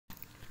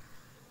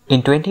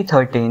In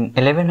 2013,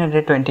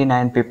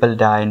 1,129 people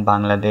died in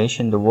Bangladesh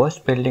in the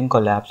worst building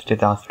collapse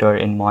disaster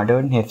in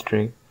modern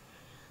history.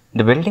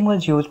 The building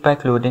was used by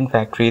clothing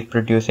factories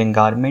producing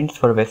garments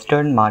for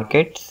Western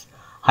markets,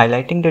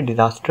 highlighting the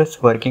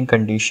disastrous working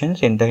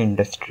conditions in the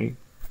industry.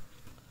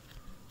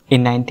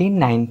 In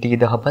 1990,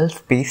 the Hubble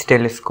Space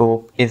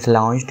Telescope is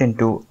launched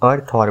into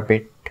Earth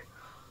orbit.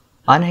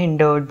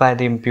 Unhindered by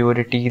the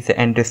impurities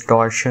and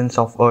distortions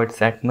of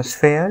Earth's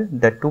atmosphere,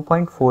 the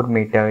 2.4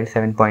 meter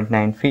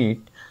 (7.9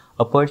 feet)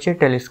 aperture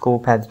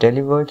telescope has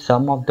delivered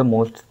some of the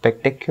most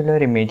spectacular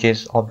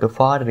images of the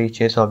far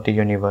reaches of the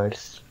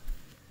universe.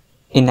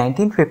 In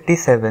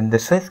 1957, the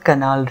Suez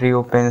Canal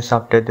reopens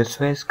after the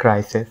Suez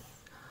Crisis.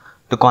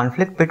 The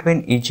conflict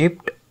between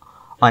Egypt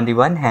on the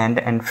one hand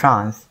and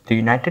France, the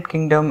United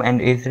Kingdom and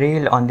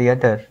Israel on the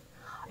other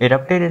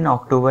erupted in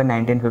October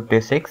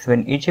 1956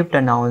 when Egypt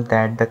announced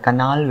that the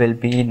canal will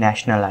be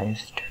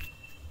nationalized.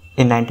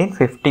 In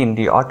 1915,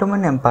 the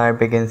Ottoman Empire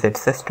begins its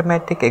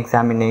systematic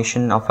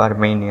examination of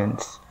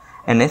Armenians.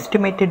 An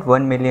estimated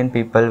 1 million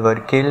people were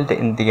killed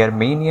in the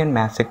Armenian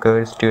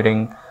massacres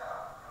during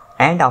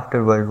and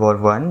after World War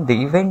I.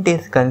 The event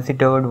is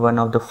considered one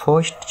of the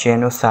first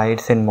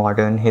genocides in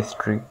modern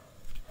history.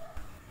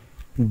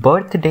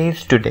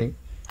 Birthdays today: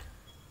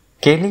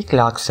 Kelly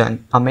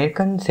Clarkson,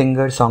 American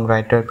singer,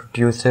 songwriter,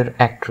 producer,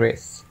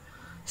 actress.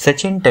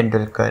 Sachin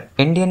Tendulkar,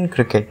 Indian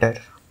cricketer.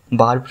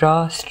 Barbara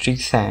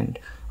Streisand,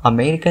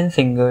 American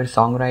singer,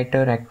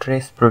 songwriter,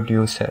 actress,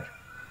 producer.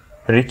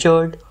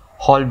 Richard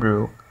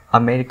Holbrooke,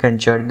 American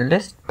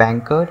journalist,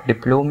 banker,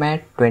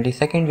 diplomat,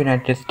 22nd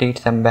United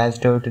States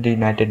Ambassador to the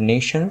United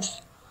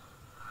Nations.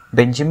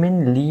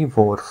 Benjamin Lee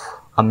Whorf,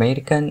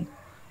 American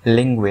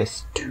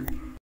linguist.